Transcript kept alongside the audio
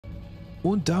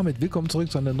Und damit willkommen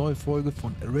zurück zu einer neuen Folge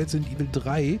von Resident Evil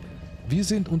 3. Wir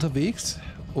sind unterwegs,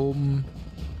 um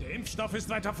Der Impfstoff ist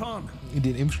weiter vorn.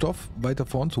 Den Impfstoff weiter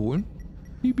vorn zu holen.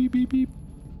 Piep, piep, piep, piep.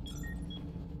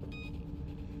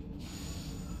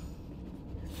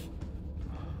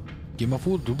 Geh mal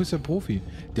vor, du bist ja Profi.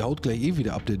 Der haut gleich eh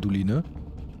wieder ab, der Dulli, ne?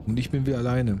 Und ich bin wieder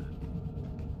alleine.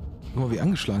 Guck mal, wie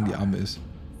angeschlagen die Arme ist.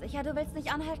 Sicher, du willst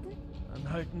nicht anhalten?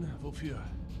 Anhalten? Wofür?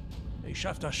 Ich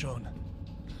schaff das schon.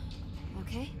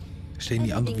 Okay. Stellen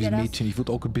die andere wie ein Mädchen. Ich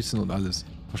wurde auch gebissen und alles.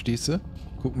 Verstehst du?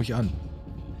 Guck mich an.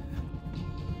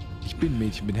 Ich bin ein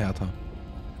Mädchen, bin härter.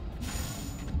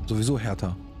 Sowieso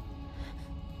härter.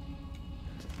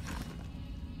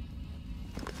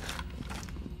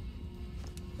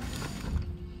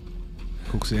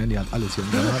 Guck sie an, die hat alles hier.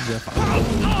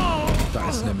 Da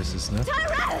ist Nemesis, ne?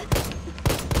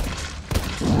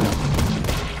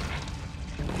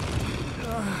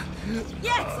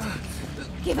 Jetzt!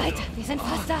 Geh weiter, wir sind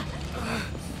fast da.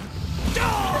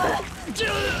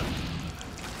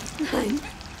 Nein.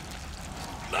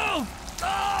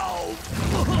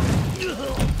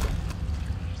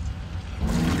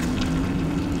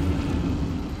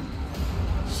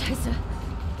 Scheiße.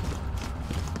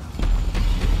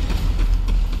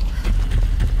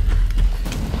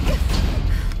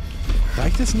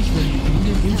 Reicht es nicht, wenn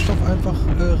die den Impfstoff einfach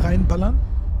reinballern?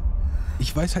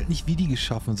 Ich weiß halt nicht, wie die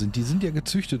geschaffen sind. Die sind ja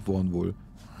gezüchtet worden wohl.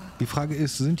 Die Frage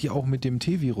ist, sind die auch mit dem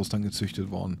T-Virus dann gezüchtet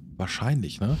worden?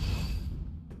 Wahrscheinlich, ne?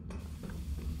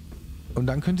 Und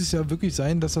dann könnte es ja wirklich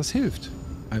sein, dass das hilft.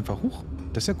 Einfach, huch,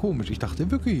 das ist ja komisch. Ich dachte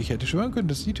wirklich, ich hätte schwören können,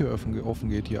 dass die Tür offen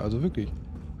geht hier. Also wirklich.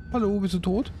 Hallo, bist du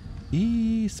tot?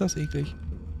 Ist das eklig.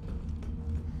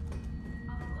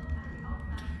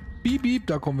 Piep, piep,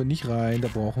 da kommen wir nicht rein. Da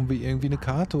brauchen wir irgendwie eine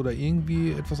Karte oder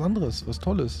irgendwie etwas anderes, was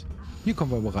Tolles. Hier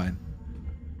kommen wir aber rein.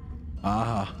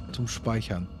 Aha, zum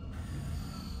Speichern.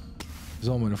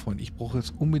 So, meine Freunde, ich brauche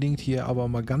jetzt unbedingt hier aber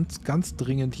mal ganz, ganz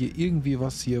dringend hier irgendwie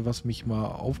was hier, was mich mal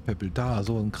aufpeppelt. Da,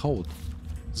 so ein Kraut.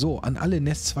 So, an alle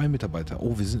Nest 2 Mitarbeiter.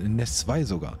 Oh, wir sind in Nest 2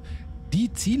 sogar.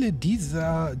 Die Ziele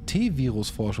dieser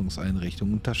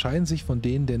T-Virus-Forschungseinrichtung unterscheiden sich von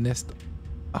denen der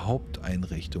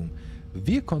Nest-Haupteinrichtung.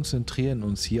 Wir konzentrieren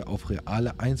uns hier auf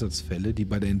reale Einsatzfälle, die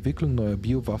bei der Entwicklung neuer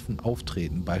Biowaffen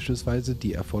auftreten, beispielsweise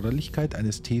die Erforderlichkeit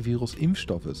eines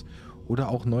T-Virus-Impfstoffes oder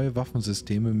auch neue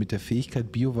Waffensysteme mit der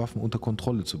Fähigkeit, Biowaffen unter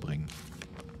Kontrolle zu bringen.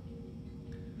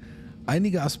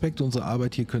 Einige Aspekte unserer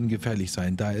Arbeit hier können gefährlich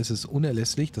sein, daher ist es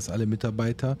unerlässlich, dass alle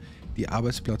Mitarbeiter die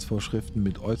Arbeitsplatzvorschriften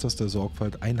mit äußerster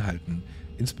Sorgfalt einhalten.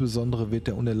 Insbesondere wird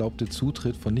der unerlaubte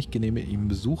Zutritt von nicht genehmigten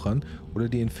Besuchern oder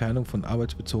die Entfernung von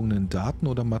arbeitsbezogenen Daten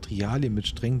oder Materialien mit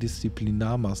strengen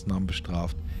Disziplinarmaßnahmen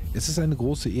bestraft. Es ist eine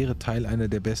große Ehre, Teil einer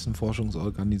der besten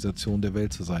Forschungsorganisationen der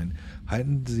Welt zu sein.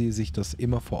 Halten Sie sich das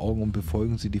immer vor Augen und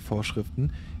befolgen Sie die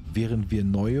Vorschriften, während wir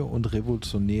neue und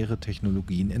revolutionäre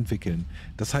Technologien entwickeln.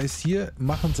 Das heißt, hier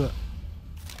machen Sie...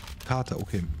 Karte,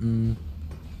 okay.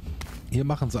 Hier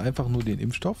machen Sie einfach nur den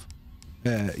Impfstoff.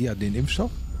 Den Impfstoff.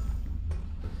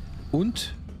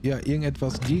 Und, ja,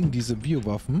 irgendetwas gegen diese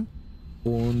Biowaffen.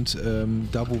 Und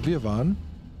da, wo wir waren,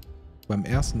 beim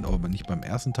ersten, aber nicht beim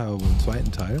ersten Teil, aber beim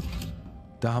zweiten Teil,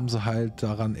 da haben sie halt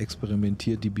daran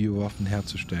experimentiert, die Biowaffen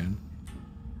herzustellen.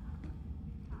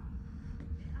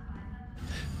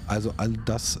 Also all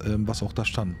das, was auch da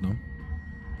stand, ne?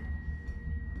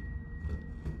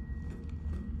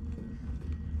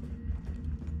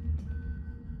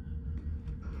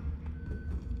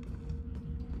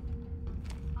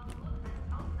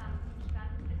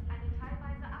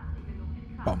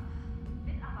 Bam.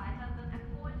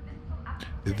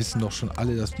 Wir wissen doch schon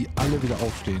alle, dass die alle wieder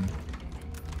aufstehen.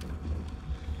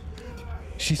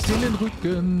 Schießt in den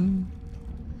Rücken.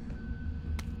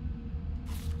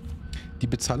 Die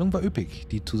Bezahlung war üppig,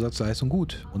 die Zusatzleistung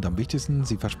gut und am wichtigsten,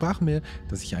 sie versprach mir,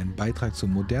 dass ich einen Beitrag zur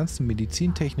modernsten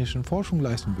medizintechnischen Forschung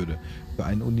leisten würde. Für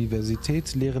einen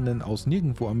Universitätslehrenden aus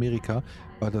nirgendwo Amerika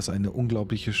war das eine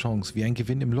unglaubliche Chance, wie ein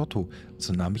Gewinn im Lotto.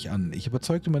 So nahm ich an. Ich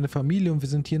überzeugte meine Familie und wir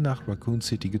sind hier nach Racoon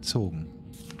City gezogen.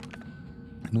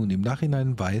 Nun, im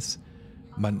Nachhinein weiß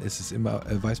man es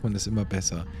immer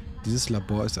besser. Dieses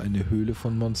Labor ist eine Höhle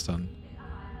von Monstern,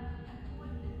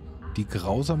 die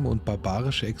grausame und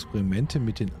barbarische Experimente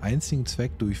mit dem einzigen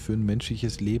Zweck durchführen,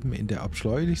 menschliches Leben in der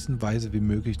abscheulichsten Weise wie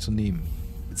möglich zu nehmen.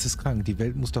 Es ist krank, die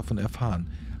Welt muss davon erfahren.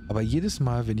 Aber jedes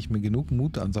Mal, wenn ich mir genug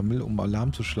Mut ansammle, um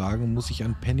Alarm zu schlagen, muss ich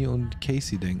an Penny und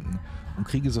Casey denken und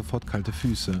kriege sofort kalte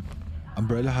Füße.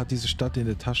 Umbrella hat diese Stadt in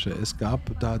der Tasche. Es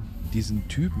gab da diesen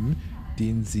Typen,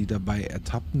 den sie dabei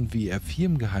ertappten, wie er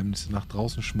Firmengeheimnisse nach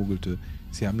draußen schmuggelte.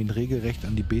 Sie haben ihn regelrecht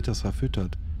an die Betas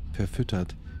verfüttert.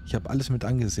 Ich habe alles mit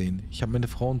angesehen. Ich habe meine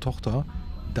Frau und Tochter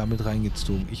damit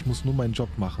reingezogen. Ich muss nur meinen Job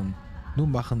machen. nur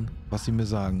machen, was sie mir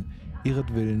sagen,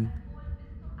 ihretwillen.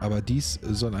 Aber dies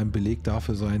soll ein Beleg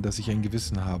dafür sein, dass ich ein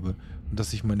Gewissen habe und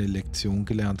dass ich meine Lektion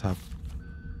gelernt habe.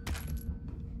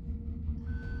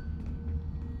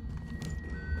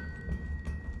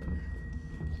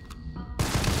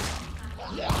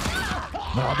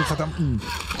 Oh, du verdammten!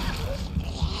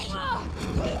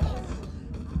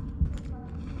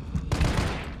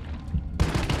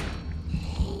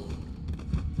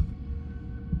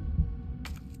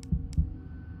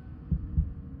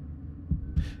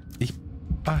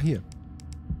 Ah, hier.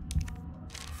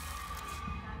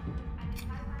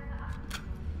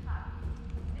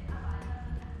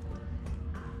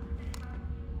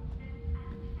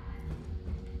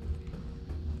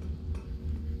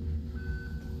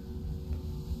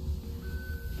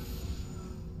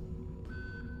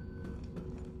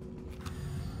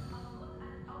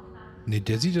 Ne,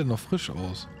 der sieht ja noch frisch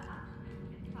aus.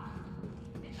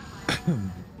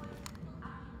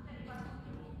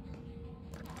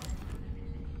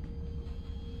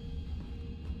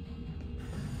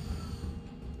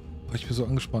 Ich bin so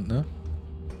angespannt, ne?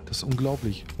 Das ist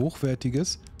unglaublich.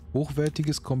 Hochwertiges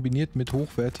kombiniert mit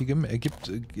hochwertigem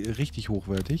ergibt richtig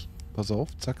hochwertig. Pass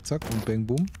auf, zack, zack und bang,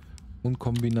 boom. Und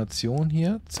Kombination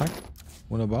hier, zack.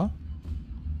 Wunderbar.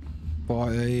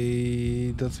 Boah,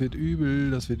 ey, das wird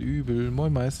übel, das wird übel.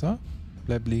 Moin, Meister.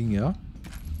 Bleib liegen, ja?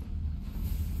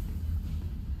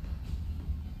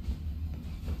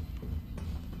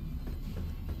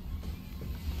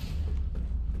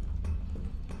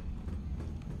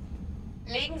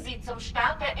 Legen Sie zum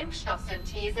Start der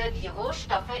Impfstoffsynthese die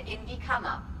Rohstoffe in die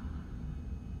Kammer.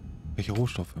 Welche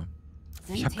Rohstoffe?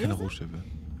 Ich habe keine Rohstoffe.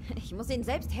 Ich muss ihn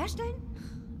selbst herstellen?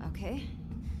 Okay.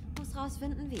 Muss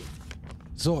rausfinden, wie.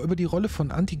 So, über die Rolle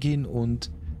von Antigen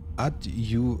und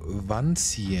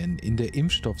Adjuvantien in der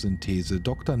Impfstoffsynthese.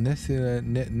 Dr.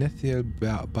 Nethiel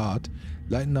Barth,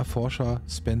 leitender Forscher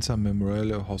Spencer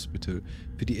Memorial Hospital.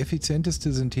 Für die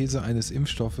effizienteste Synthese eines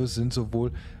Impfstoffes sind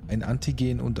sowohl ein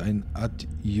Antigen und ein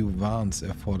Adjuvans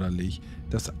erforderlich.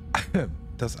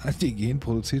 Das Antigen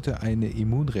produzierte eine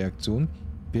Immunreaktion,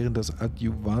 während das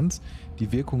Adjuvans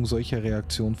die Wirkung solcher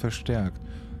Reaktionen verstärkt,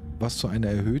 was zu einer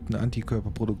erhöhten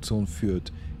Antikörperproduktion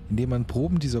führt. Indem man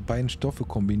Proben dieser beiden Stoffe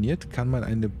kombiniert, kann man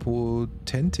eine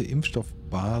potente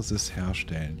Impfstoffbasis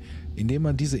herstellen. Indem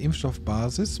man diese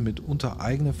Impfstoffbasis mit unter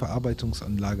eigener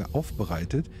Verarbeitungsanlage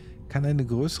aufbereitet, kann eine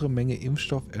größere Menge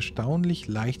Impfstoff erstaunlich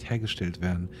leicht hergestellt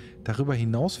werden. Darüber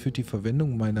hinaus führt die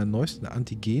Verwendung meiner neuesten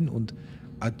Antigen- und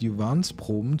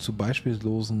Adjuvanzproben zu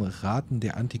beispiellosen Raten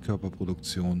der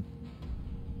Antikörperproduktion.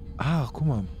 Ach, guck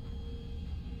mal.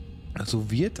 So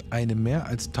wird eine mehr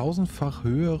als 1000-fach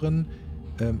höheren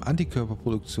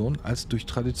Antikörperproduktion als durch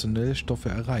traditionelle Stoffe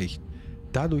erreicht.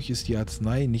 Dadurch ist die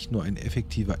Arznei nicht nur ein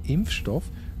effektiver Impfstoff,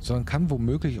 sondern kann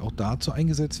womöglich auch dazu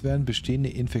eingesetzt werden, bestehende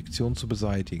Infektionen zu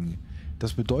beseitigen.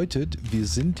 Das bedeutet, wir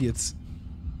sind jetzt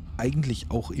eigentlich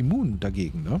auch immun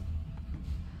dagegen, ne?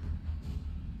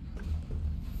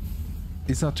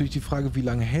 Ist natürlich die Frage, wie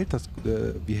lange hält das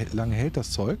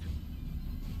Zeug?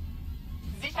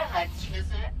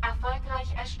 Sicherheitsschlüssel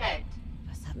erfolgreich erstellt.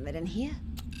 Was haben wir denn hier?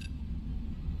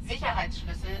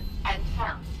 Sicherheitsschlüssel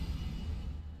entfernt.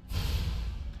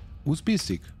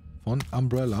 USB-Stick von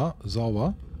Umbrella,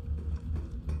 sauber.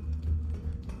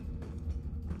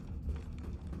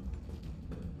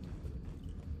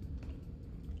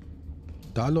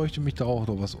 Da leuchtet mich da auch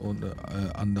noch was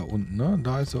an da unten, ne?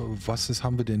 Da ist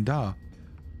haben wir denn da?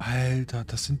 Alter,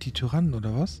 das sind die Tyrannen,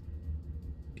 oder was?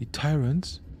 Die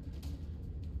Tyrants?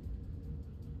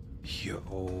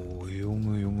 Jo,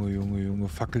 Junge.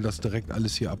 Fackel das direkt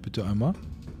alles hier ab, bitte einmal.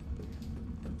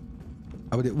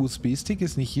 Aber der USB-Stick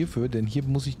ist nicht hierfür, denn hier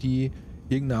muss ich die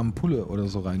irgendeine Ampulle oder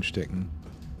so reinstecken.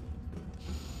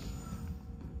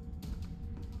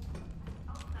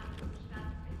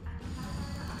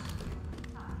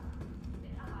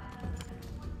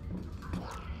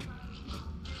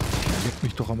 Leck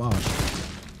mich doch am Arsch.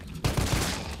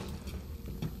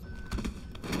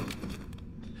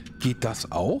 Geht das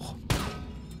auch?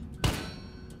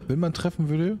 Wenn man treffen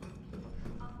würde?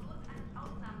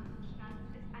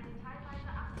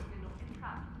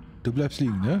 Du bleibst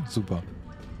liegen, ne? Super.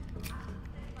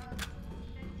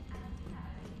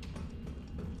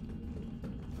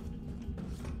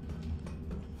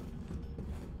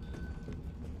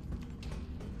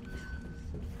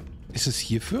 Ist es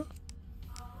hierfür?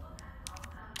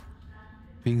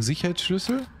 Wegen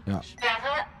Sicherheitsschlüssel? Ja.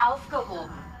 Sperre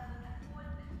aufgehoben.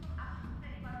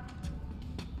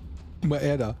 Guck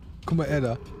mal, er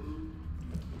da.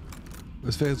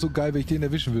 Das wäre so geil, wenn ich den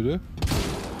erwischen würde.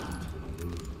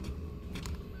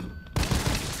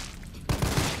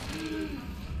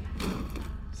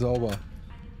 Sauber.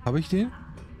 Habe ich den?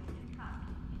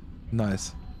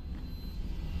 Nice.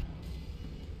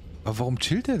 Aber warum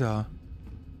chillt der da?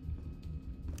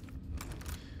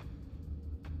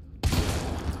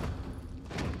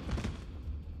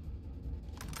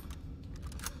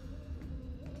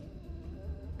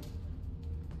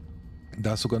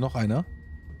 Da ist sogar noch einer.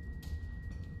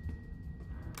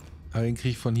 Aber den kriege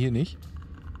ich von hier nicht.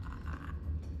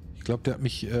 Ich glaube, der hat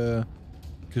mich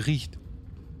geriecht.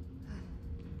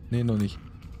 Nee, noch nicht.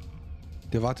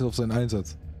 Der wartet auf seinen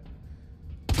Einsatz.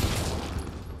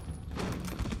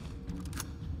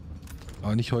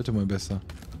 Aber nicht heute, mein Bester.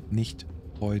 Nicht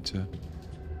heute.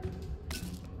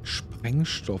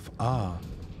 Sprengstoff A.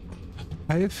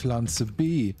 Heilpflanze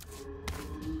B.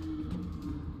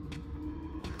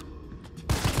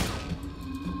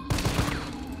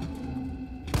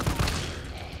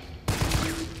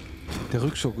 Der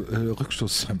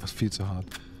Rückstoß ist einfach viel zu hart.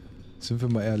 Sind wir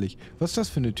mal ehrlich. Was ist das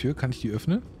für eine Tür? Kann ich die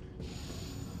öffnen?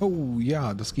 Oh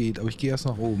ja, das geht. Aber ich gehe erst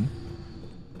nach oben.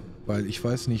 Weil ich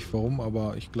weiß nicht warum,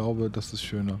 aber ich glaube, das ist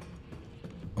schöner.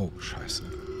 Oh, scheiße.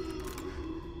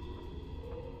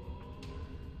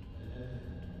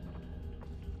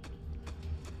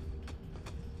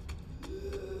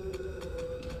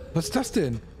 Was ist das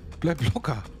denn? Bleib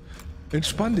locker.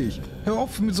 Entspann dich. Hör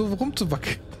auf, mit so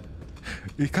rumzuwackeln.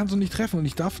 Ich kann so nicht treffen und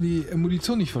ich darf die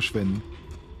Munition nicht verschwenden.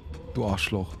 Du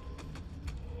Arschloch.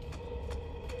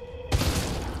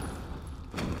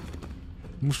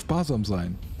 Du musst sparsam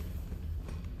sein.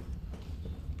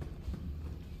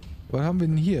 Was haben wir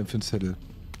denn hier für einen Zettel?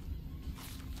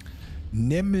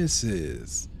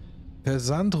 Nemesis.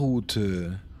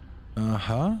 Versandroute.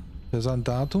 Aha.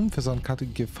 Versanddatum. Versandkarte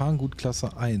Gefahrengut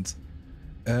Klasse 1.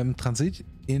 Transit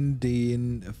in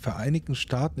den Vereinigten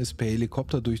Staaten ist per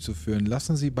Helikopter durchzuführen.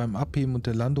 Lassen Sie beim Abheben und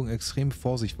der Landung extreme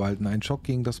Vorsicht walten. Ein Schock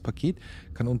gegen das Paket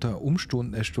kann unter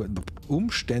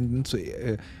Umständen zur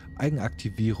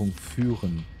Eigenaktivierung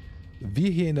führen. Wir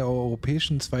hier in der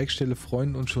europäischen Zweigstelle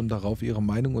freuen uns schon darauf, Ihre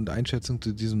Meinung und Einschätzung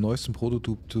zu diesem neuesten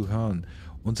Prototyp zu hören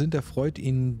und sind erfreut,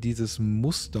 Ihnen dieses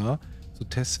Muster zu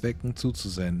Testzwecken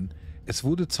zuzusenden. Es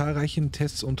wurde zahlreichen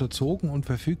Tests unterzogen und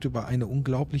verfügt über eine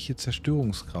unglaubliche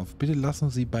Zerstörungskraft. Bitte lassen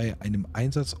Sie bei einem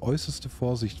Einsatz äußerste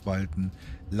Vorsicht walten.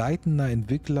 Leitender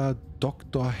Entwickler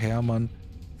Dr. Hermann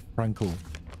Franco.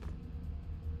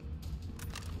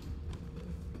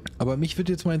 Aber mich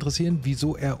würde jetzt mal interessieren,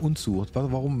 wieso er uns sucht.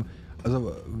 Warum?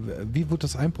 Also, wie wurde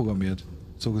das einprogrammiert?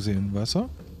 So gesehen, weißt du?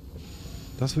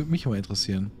 Das würde mich mal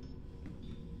interessieren.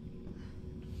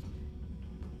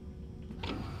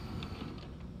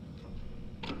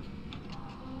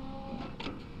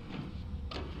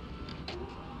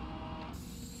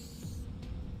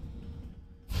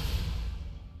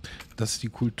 Das ist die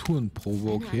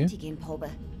Kulturenprobe, okay. Eine Antigenprobe.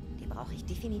 Die brauche ich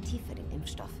definitiv für den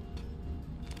Impfstoff.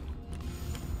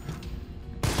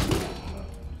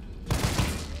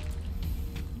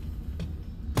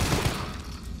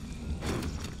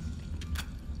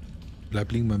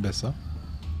 Bleib liegen, mein Besser.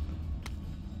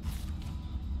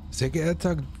 Sehr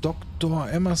geehrter Dr.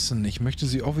 Emerson, ich möchte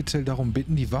Sie offiziell darum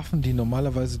bitten, die Waffen, die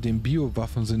normalerweise dem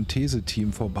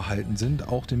Biowaffensynthese-Team vorbehalten sind,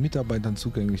 auch den Mitarbeitern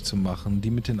zugänglich zu machen,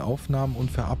 die mit den Aufnahmen und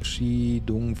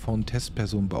Verabschiedungen von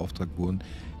Testpersonen beauftragt wurden.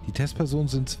 Die Testpersonen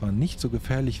sind zwar nicht so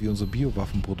gefährlich wie unsere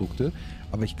Biowaffenprodukte,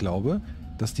 aber ich glaube,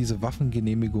 dass diese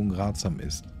Waffengenehmigung ratsam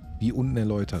ist. Wie unten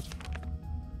erläutert.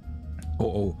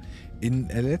 Oh. In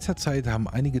letzter Zeit haben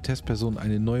einige Testpersonen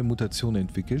eine neue Mutation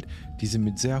entwickelt, die sie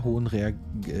mit sehr hohen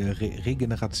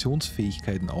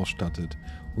Regenerationsfähigkeiten ausstattet.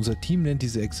 Unser Team nennt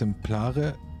diese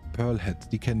Exemplare Pearlheads,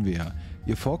 die kennen wir ja.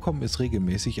 Ihr Vorkommen ist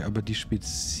regelmäßig, aber der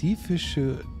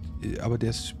spezifische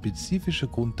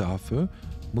Grund dafür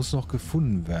muss noch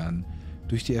gefunden werden.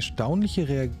 Durch die erstaunliche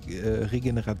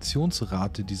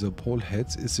Regenerationsrate dieser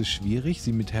Pearlheads ist es schwierig,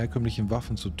 sie mit herkömmlichen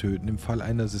Waffen zu töten. Im Fall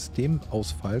einer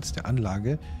Systemausfalls der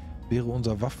Anlage wäre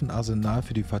unser Waffenarsenal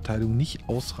für die Verteidigung nicht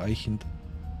ausreichend.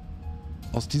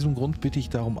 Aus diesem Grund bitte ich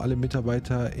darum, alle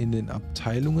Mitarbeiter in den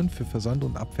Abteilungen für Versand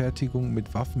und Abfertigung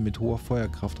mit Waffen mit hoher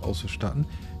Feuerkraft auszustatten,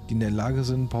 die in der Lage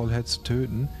sind, Pearlheads zu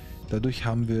töten.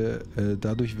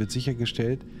 Dadurch wird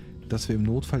sichergestellt, dass wir im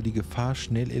Notfall die Gefahr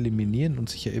schnell eliminieren und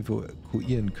sicher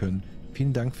evakuieren können.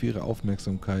 Vielen Dank für Ihre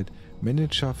Aufmerksamkeit.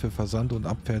 Manager für Versand und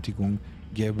Abfertigung,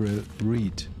 Gabriel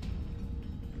Reed.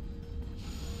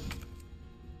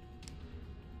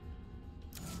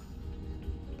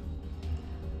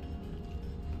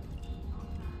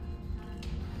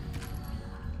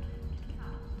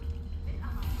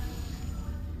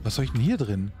 Was soll ich denn hier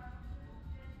drin?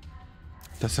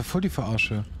 Das ist ja voll die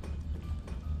Verarsche.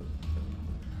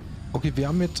 Okay, wir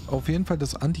haben jetzt auf jeden Fall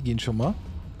das Antigen schon mal.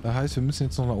 Das heißt, wir müssen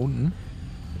jetzt noch nach unten.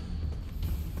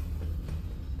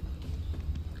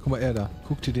 Guck mal, er da.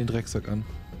 Guck dir den Drecksack an.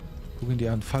 Guck ihn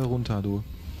dir an. Fall runter, du.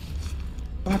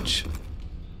 Batsch.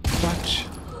 Batsch.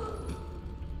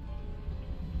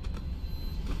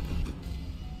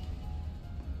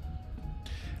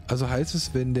 Also heißt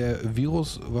es, wenn der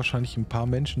Virus wahrscheinlich ein paar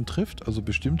Menschen trifft, also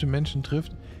bestimmte Menschen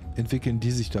trifft, entwickeln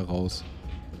die sich daraus.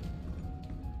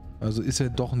 Also ist er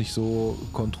doch nicht so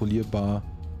kontrollierbar,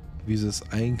 wie sie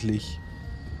es eigentlich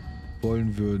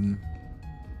wollen würden.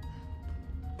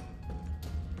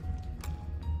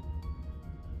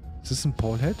 Ist das ein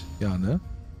Paulhead? Ja, ne?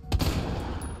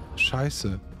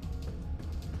 Scheiße.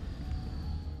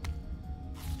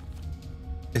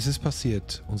 Es ist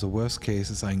passiert. Unser Worst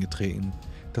Case ist eingetreten.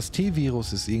 Das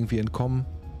T-Virus ist irgendwie entkommen.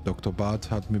 Dr.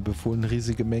 Barth hat mir befohlen,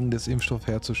 riesige Mengen des Impfstoffs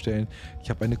herzustellen. Ich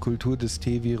habe eine Kultur des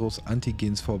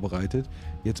T-Virus-Antigens vorbereitet.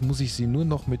 Jetzt muss ich sie nur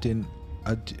noch mit den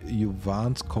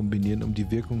Adjuvans kombinieren, um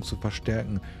die Wirkung zu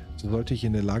verstärken. So sollte ich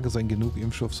in der Lage sein, genug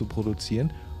Impfstoff zu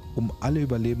produzieren, um alle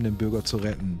überlebenden Bürger zu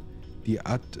retten. Die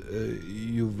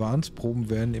Adjuvansproben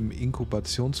werden im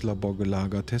Inkubationslabor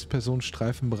gelagert. Testpersonen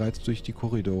streifen bereits durch die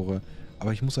Korridore.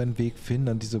 Aber ich muss einen Weg finden,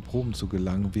 an diese Proben zu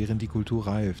gelangen, während die Kultur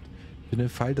reift. Für den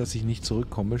Fall, dass ich nicht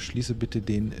zurückkomme, schließe bitte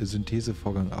den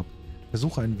Synthesevorgang ab.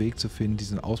 Versuche einen Weg zu finden,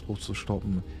 diesen Ausbruch zu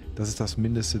stoppen. Das ist das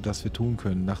Mindeste, das wir tun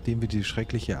können, nachdem wir die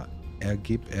schrecklichen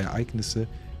Ereignisse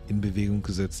in Bewegung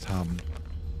gesetzt haben.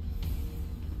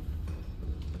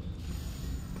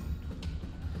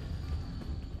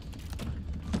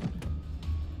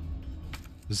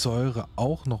 Säure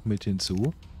auch noch mit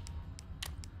hinzu.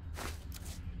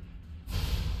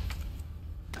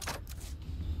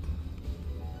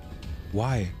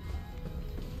 Why?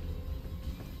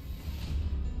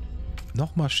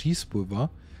 Nochmal Schießpulver.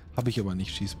 Habe ich aber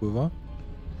nicht Schießpulver.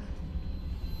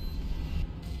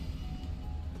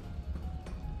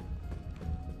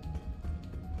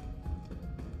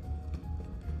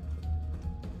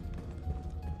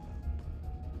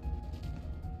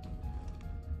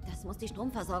 Das muss die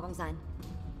Stromversorgung sein.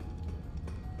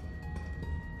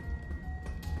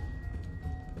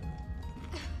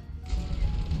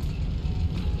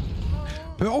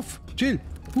 Hör auf! Chill!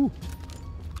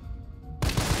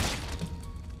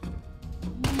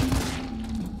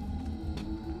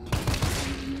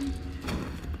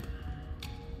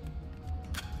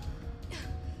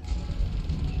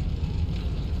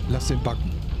 Lass den backen.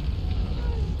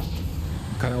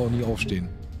 Kann er auch nie aufstehen.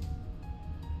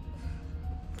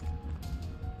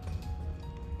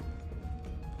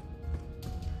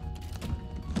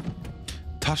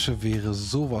 Tasche wäre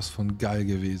sowas von geil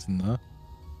gewesen, ne?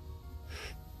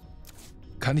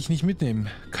 Kann ich nicht mitnehmen.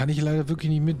 Kann ich leider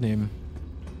wirklich nicht mitnehmen.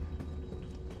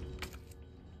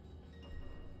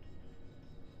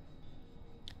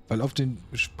 Weil auf den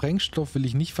Sprengstoff will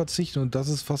ich nicht verzichten und das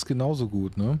ist fast genauso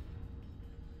gut, ne?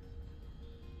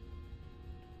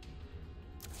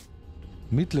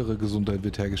 Mittlere Gesundheit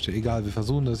wird hergestellt. Egal, wir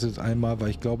versuchen das jetzt einmal,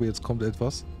 weil ich glaube, jetzt kommt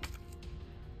etwas.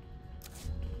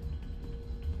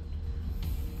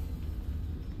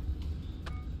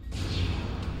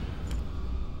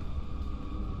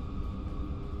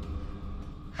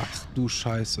 Ach du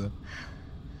Scheiße.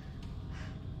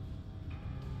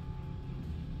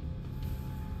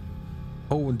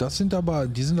 Oh, und das sind aber,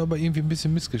 die sind aber irgendwie ein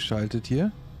bisschen missgestaltet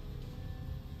hier.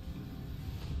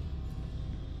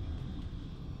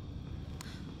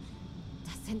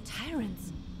 Das sind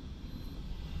Tyrants.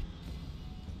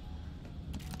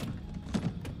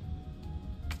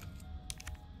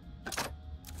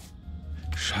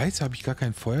 Scheiße, habe ich gar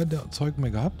kein Feuerzeug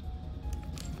mehr gehabt?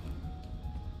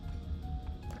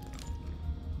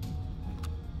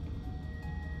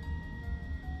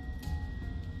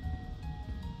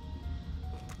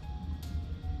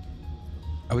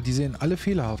 Aber die sehen alle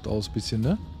fehlerhaft aus, bisschen,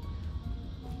 ne?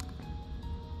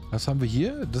 Was haben wir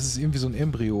hier? Das ist irgendwie so ein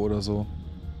Embryo oder so.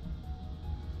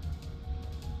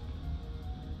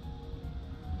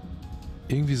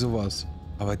 Irgendwie sowas.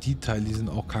 Aber die Teile, die sind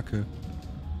auch kacke.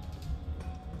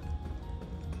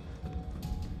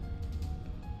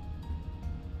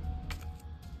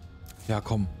 Ja,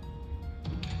 komm.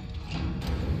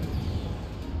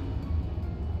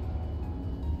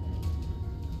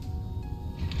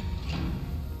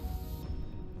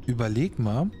 Überleg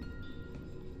mal,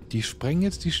 die sprengen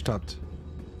jetzt die Stadt.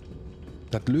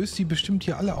 Das löst die bestimmt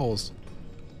hier alle aus.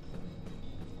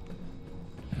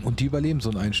 Und die überleben so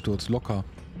einen Einsturz, locker.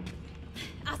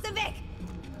 Aus dem Weg!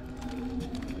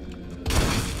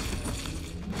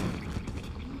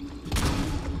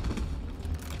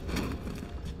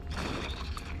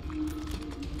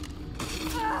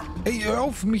 Ey, hör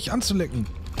auf, mich anzulecken.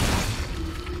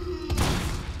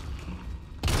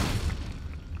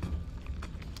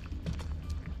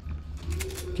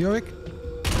 Geh weg.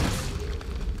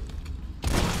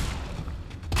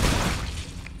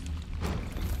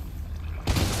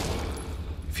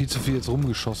 Viel zu viel jetzt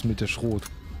rumgeschossen mit der Schrot.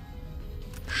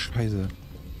 Scheiße.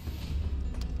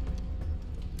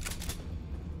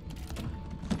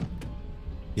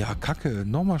 Ja, Kacke.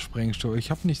 Nochmal Sprengstoff.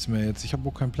 Ich habe nichts mehr jetzt. Ich habe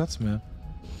auch keinen Platz mehr.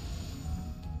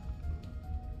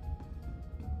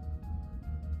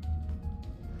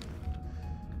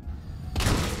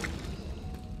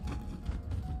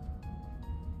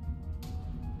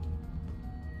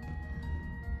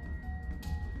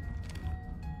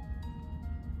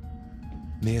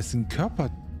 Nee, es sind Körper...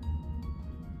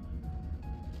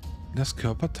 Das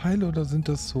Körperteile oder sind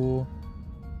das so...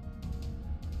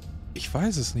 Ich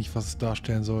weiß es nicht, was es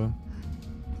darstellen soll.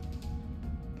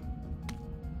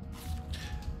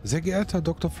 Sehr geehrter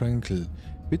Dr. Frankel,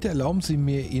 bitte erlauben Sie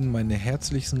mir, Ihnen meine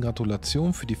herzlichsten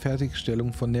Gratulationen für die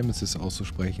Fertigstellung von Nemesis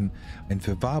auszusprechen. Ein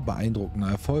für wahr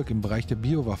beeindruckender Erfolg im Bereich der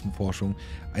Biowaffenforschung.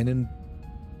 Einen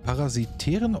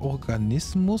parasitären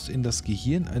Organismus in das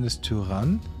Gehirn eines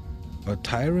Tyrann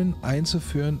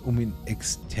einzuführen, um ihn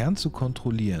extern zu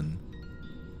kontrollieren.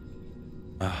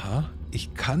 Aha.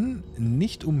 Ich kann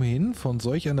nicht umhin, von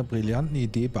solch einer brillanten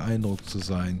Idee beeindruckt zu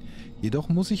sein. Jedoch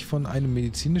muss ich von einem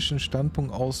medizinischen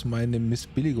Standpunkt aus meine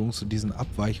Missbilligung zu diesen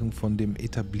Abweichungen von dem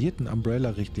etablierten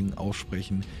Umbrella-Richtlinien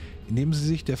aussprechen. Indem Sie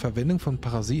sich der Verwendung von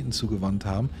Parasiten zugewandt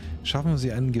haben, schaffen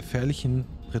Sie einen gefährlichen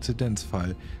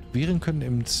Präzedenzfall. Viren können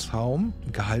im Zaum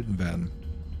gehalten werden.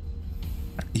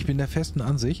 Ich bin der festen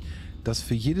Ansicht, dass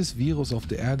für jedes Virus auf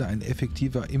der Erde ein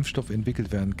effektiver Impfstoff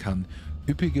entwickelt werden kann.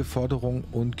 Üppige Forderung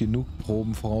und genug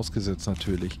Proben vorausgesetzt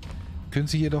natürlich. Können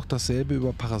Sie jedoch dasselbe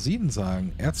über Parasiten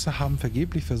sagen? Ärzte haben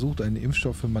vergeblich versucht, einen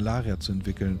Impfstoff für Malaria zu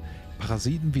entwickeln.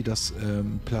 Parasiten wie das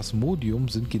Plasmodium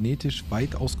sind genetisch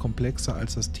weitaus komplexer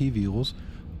als das T-Virus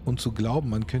und zu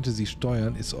glauben, man könnte sie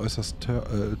steuern, ist äußerste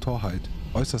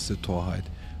Torheit.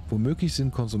 Womöglich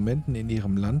sind Konsumenten in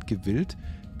ihrem Land gewillt,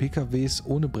 PKWs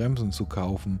ohne Bremsen zu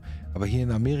kaufen, aber hier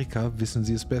in Amerika wissen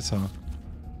sie es besser.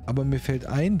 Aber mir fällt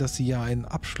ein, dass Sie ja einen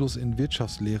Abschluss in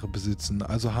Wirtschaftslehre besitzen,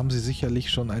 also haben Sie sicherlich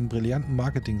schon einen brillanten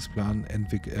Marketingplan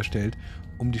erstellt,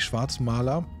 um die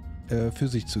Schwarzmaler für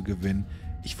sich zu gewinnen.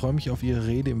 Ich freue mich auf Ihre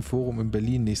Rede im Forum in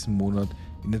Berlin nächsten Monat.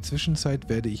 In der Zwischenzeit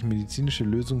werde ich medizinische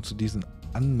Lösungen zu diesem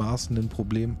anmaßenden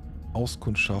Problem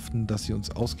auskundschaften, das Sie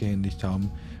uns ausgehändigt haben.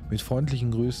 Mit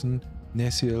freundlichen Grüßen,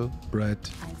 Nessil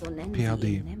Brad, Also nennen PhD.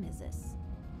 Sie ihn Nemesis.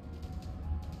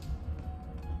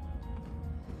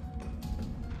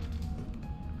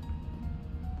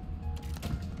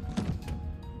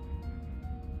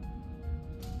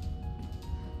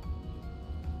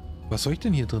 Was soll ich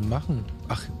denn hier drin machen?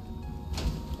 Ach.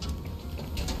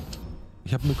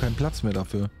 Ich habe nur keinen Platz mehr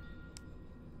dafür.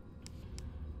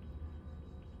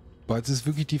 Aber jetzt ist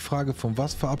wirklich die Frage, von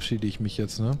was verabschiede ich mich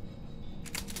jetzt, ne?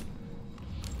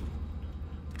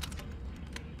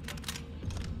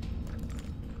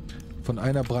 Von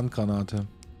einer Brandgranate.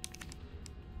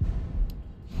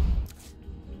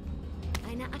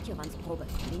 Eine Adjuvanzprobe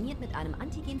kombiniert mit einem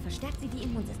Antigen verstärkt sie die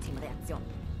Immunsystemreaktion.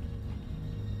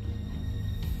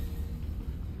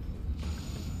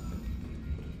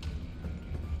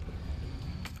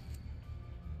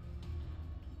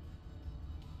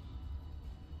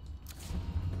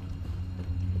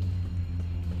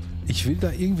 Ich will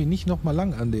da irgendwie nicht nochmal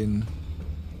lang an den...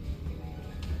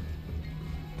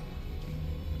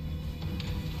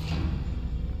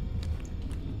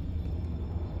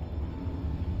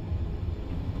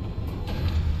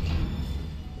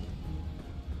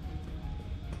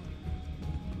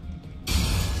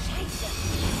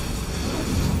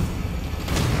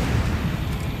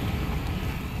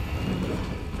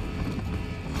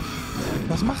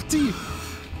 Was macht sie?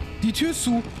 Die Tür ist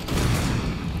zu.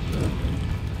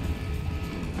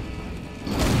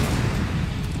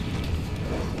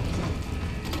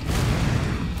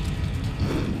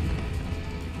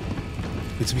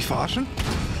 Willst du mich verarschen?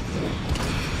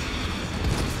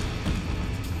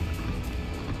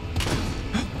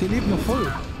 Der lebt noch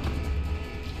voll.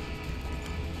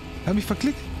 Er hat mich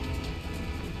verklickt.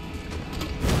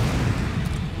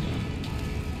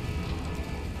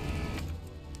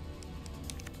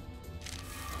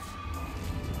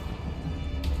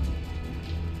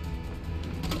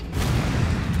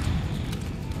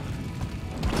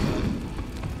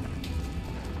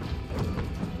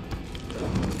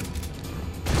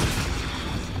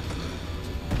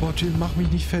 Boah, Jill, mach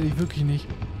mich nicht fertig, wirklich nicht.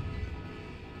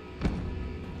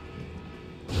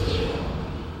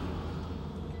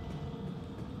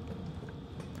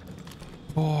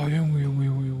 Oh, Junge.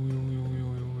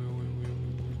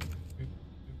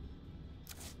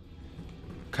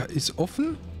 Ist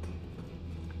offen?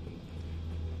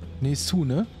 Nee, ist zu,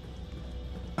 ne?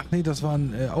 Ach nee, das war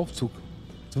ein Aufzug.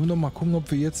 Sollen wir noch mal gucken,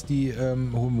 ob wir jetzt die,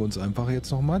 holen wir uns einfach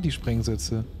jetzt noch mal die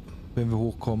Sprengsätze, wenn wir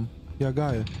hochkommen. Ja,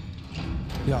 geil.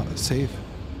 Ja, safe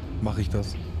mache ich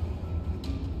das.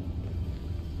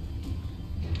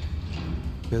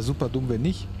 Wäre super dumm, wenn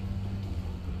nicht.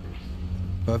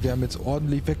 Weil wir haben jetzt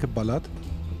ordentlich weggeballert.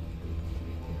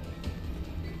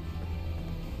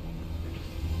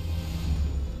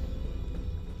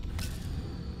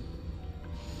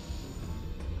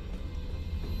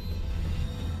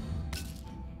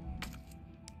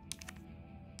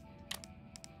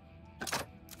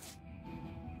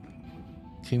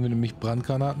 Kriegen wir nämlich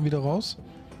Brandgranaten wieder raus.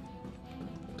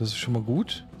 Das ist schon mal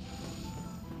gut.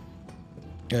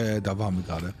 Da waren wir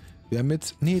gerade. Wir haben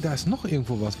jetzt... Nee, da ist noch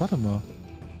irgendwo was. Warte mal.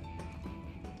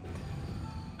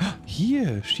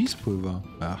 Hier, Schießpulver.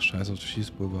 Ach, scheiß auf das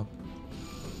Schießpulver.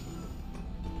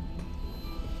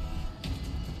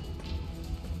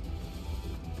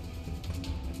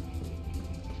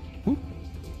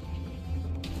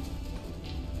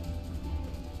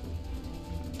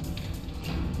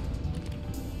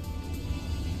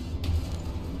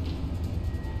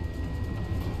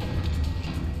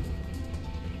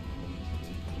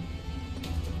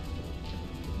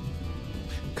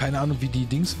 Keine Ahnung, wie die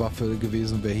Dingswaffe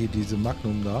gewesen wäre, hier diese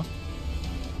Magnum da.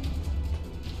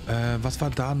 Was war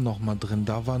da noch mal drin?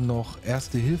 Da war noch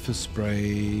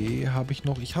Erste-Hilfe-Spray. Habe ich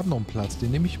noch? Ich habe noch einen Platz,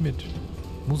 den nehme ich mit.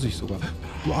 Muss ich sogar.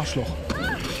 Du Arschloch.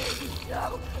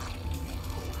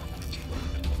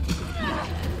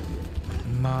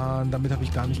 Mann, damit habe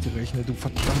ich gar nicht gerechnet. Du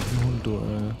verdammten Hund, du.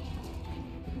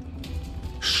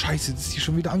 Scheiße, jetzt ist die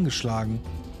schon wieder angeschlagen.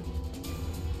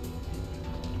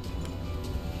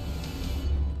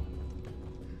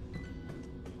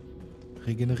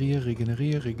 Regeneriere,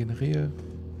 regeneriere, regeneriere.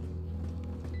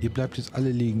 Ihr bleibt jetzt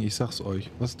alle liegen, ich sag's euch.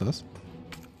 Was ist das?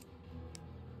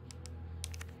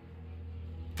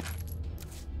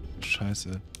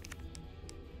 Scheiße.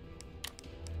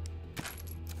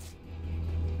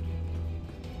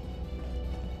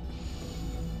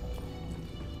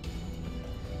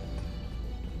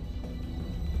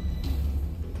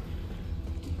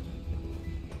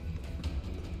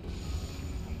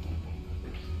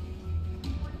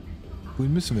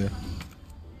 Wohin müssen wir?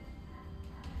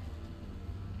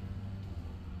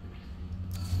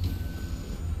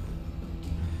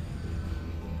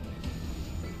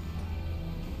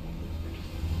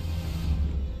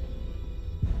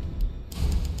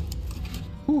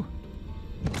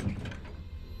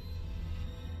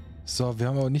 So, wir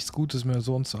haben aber nichts Gutes mehr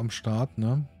sonst am Start,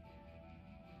 ne?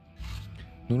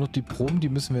 Nur noch die Proben, die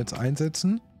müssen wir jetzt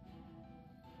einsetzen.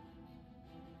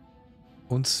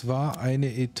 Und zwar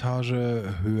eine Etage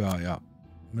höher, ja.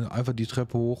 Einfach die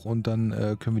Treppe hoch und dann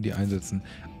können wir die einsetzen.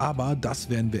 Aber das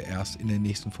werden wir erst in der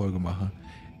nächsten Folge machen.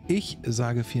 Ich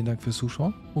sage vielen Dank fürs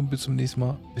Zuschauen und bis zum nächsten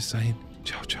Mal. Bis dahin.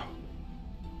 Ciao, ciao.